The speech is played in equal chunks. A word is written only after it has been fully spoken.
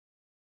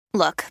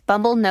Look,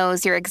 Bumble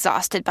knows you're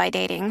exhausted by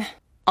dating.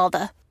 All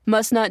the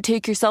must not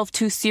take yourself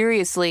too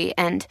seriously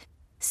and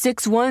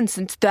 6'1"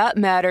 since that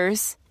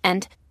matters.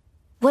 And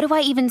what do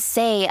I even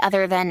say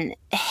other than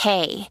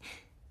hey?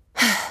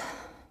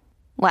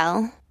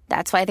 Well,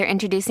 that's why they're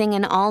introducing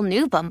an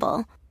all-new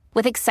Bumble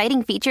with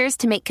exciting features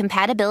to make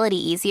compatibility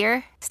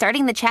easier,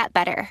 starting the chat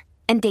better,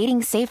 and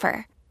dating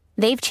safer.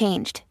 They've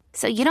changed,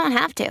 so you don't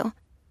have to.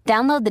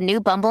 Download the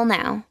new Bumble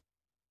now.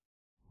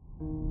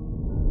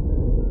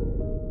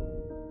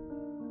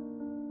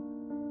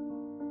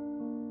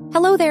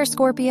 Hello there,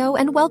 Scorpio,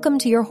 and welcome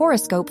to your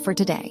horoscope for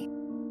today,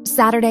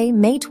 Saturday,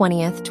 May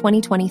 20th,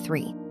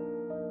 2023.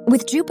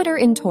 With Jupiter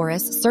in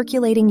Taurus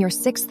circulating your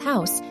 6th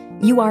house,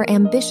 you are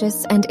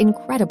ambitious and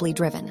incredibly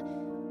driven.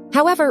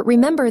 However,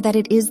 remember that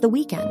it is the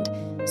weekend,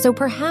 so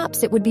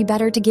perhaps it would be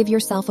better to give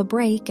yourself a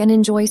break and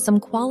enjoy some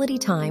quality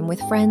time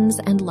with friends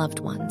and loved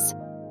ones.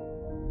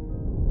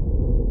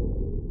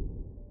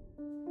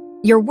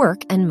 Your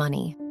work and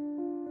money.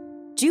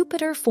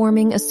 Jupiter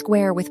forming a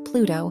square with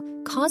Pluto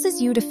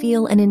causes you to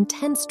feel an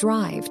intense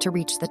drive to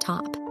reach the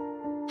top.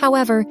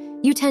 However,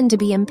 you tend to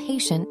be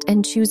impatient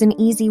and choose an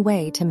easy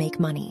way to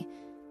make money.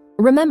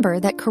 Remember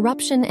that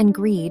corruption and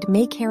greed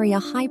may carry a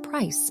high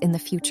price in the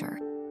future.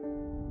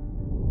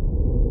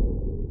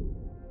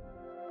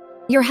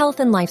 Your health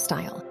and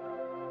lifestyle.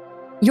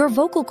 Your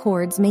vocal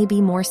cords may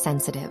be more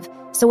sensitive,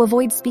 so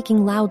avoid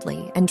speaking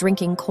loudly and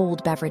drinking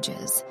cold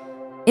beverages.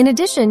 In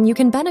addition, you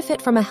can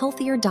benefit from a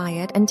healthier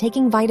diet and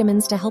taking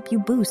vitamins to help you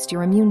boost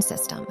your immune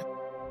system.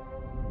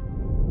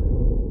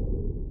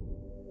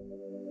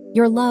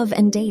 Your love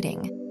and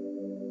dating.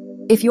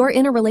 If you're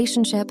in a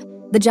relationship,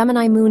 the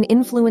Gemini moon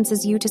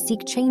influences you to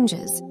seek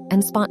changes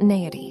and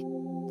spontaneity.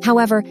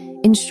 However,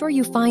 ensure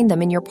you find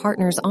them in your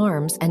partner's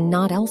arms and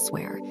not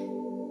elsewhere.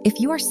 If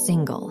you are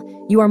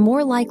single, you are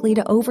more likely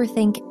to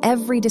overthink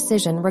every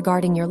decision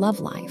regarding your love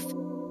life.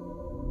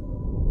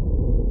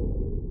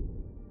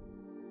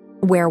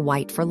 Wear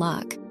white for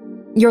luck.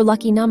 Your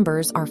lucky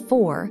numbers are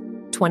 4,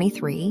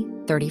 23,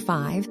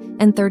 35,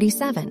 and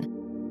 37.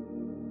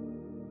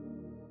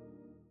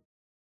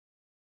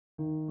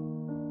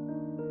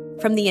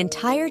 From the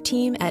entire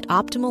team at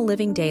Optimal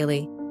Living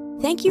Daily,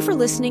 thank you for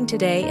listening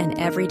today and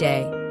every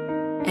day.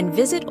 And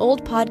visit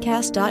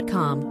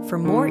oldpodcast.com for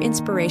more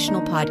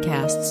inspirational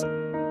podcasts.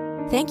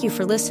 Thank you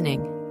for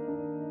listening.